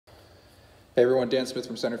Hey everyone, Dan Smith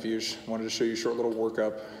from Centrifuge. Wanted to show you a short little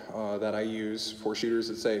workup that I use for shooters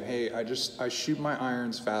that say, hey, I shoot my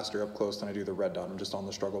irons faster up close than I do the red dot. I'm just on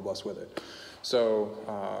the struggle bus with it. So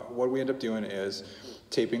what we end up doing is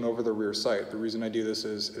taping over the rear sight. The reason I do this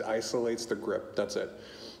is it isolates the grip, that's it.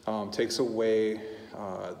 Takes away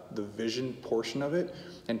the vision portion of it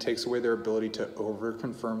and takes away their ability to over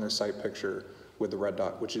confirm their sight picture with the red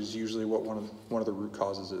dot, which is usually what one of the root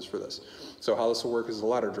causes is for this. So how this will work is a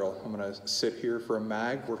ladder drill. I'm gonna sit here for a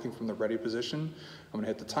mag, working from the ready position. I'm gonna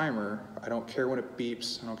hit the timer. I don't care when it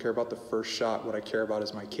beeps. I don't care about the first shot. What I care about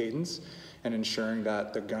is my cadence and ensuring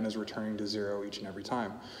that the gun is returning to 0 each and every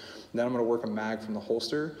time. Then I'm gonna work a mag from the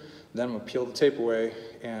holster. Then I'm gonna peel the tape away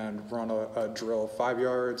and run a drill 5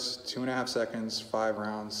 yards, 2.5 seconds, 5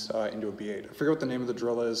 rounds into a B8. I forget what the name of the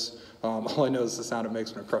drill is. All I know is the sound it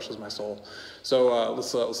makes when it crushes my soul. So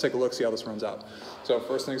let's take a look, see how this runs out. So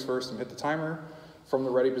first things first, I'm hit the timer. From the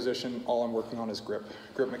ready position, all I'm working on is grip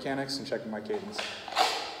mechanics and checking my cadence.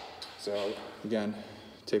 So again,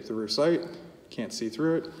 tape the rear sight, can't see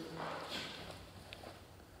through it.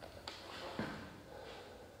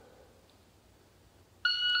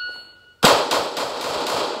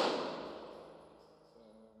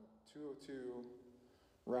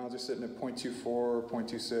 Rounds are sitting at 0.24,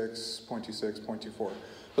 0.26, 0.26, 0.24. So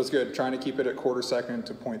that's good. Trying to keep it at quarter second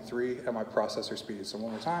to 0.3 at my processor speed. So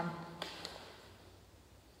one more time.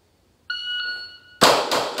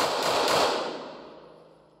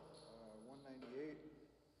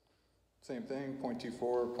 Same thing,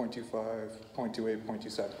 0.24, 0.25, 0.28,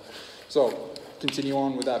 0.27. So continue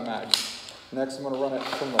on with that mag. Next, I'm going to run it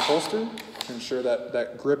from the holster to ensure that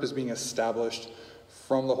that grip is being established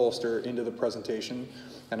from the holster into the presentation,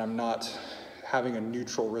 and I'm not having a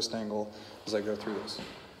neutral wrist angle as I go through this.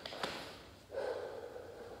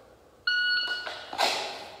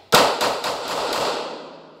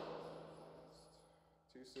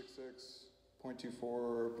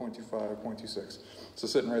 .24, 0.25, 0.26. So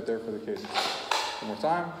sitting right there for the cadence. One more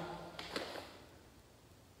time.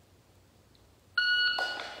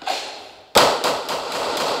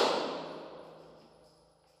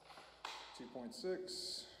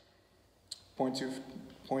 .6, 0.2,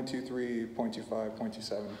 0.23, 0.25,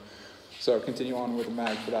 0.27. So continue on with the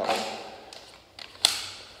mag for that one.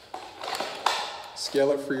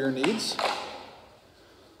 Scale it for your needs.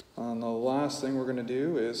 And the last thing we're going to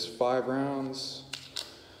do is 5 rounds,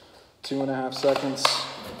 2.5 seconds.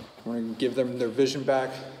 We're going to give them their vision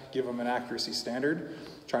back, give them an accuracy standard,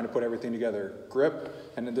 trying to put everything together.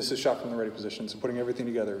 Grip, and then this is shot from the ready position, so putting everything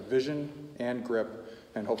together, vision and grip,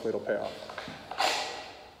 and hopefully it'll pay off.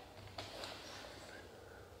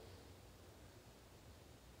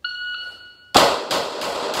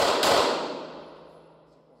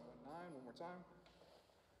 One more time.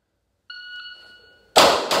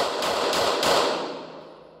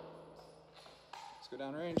 Let's go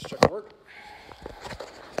down range, check the work.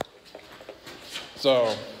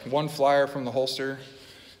 So, 1 flyer from the holster,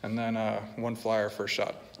 and then 1 flyer first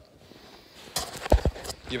shot.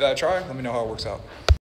 Give that a try, let me know how it works out.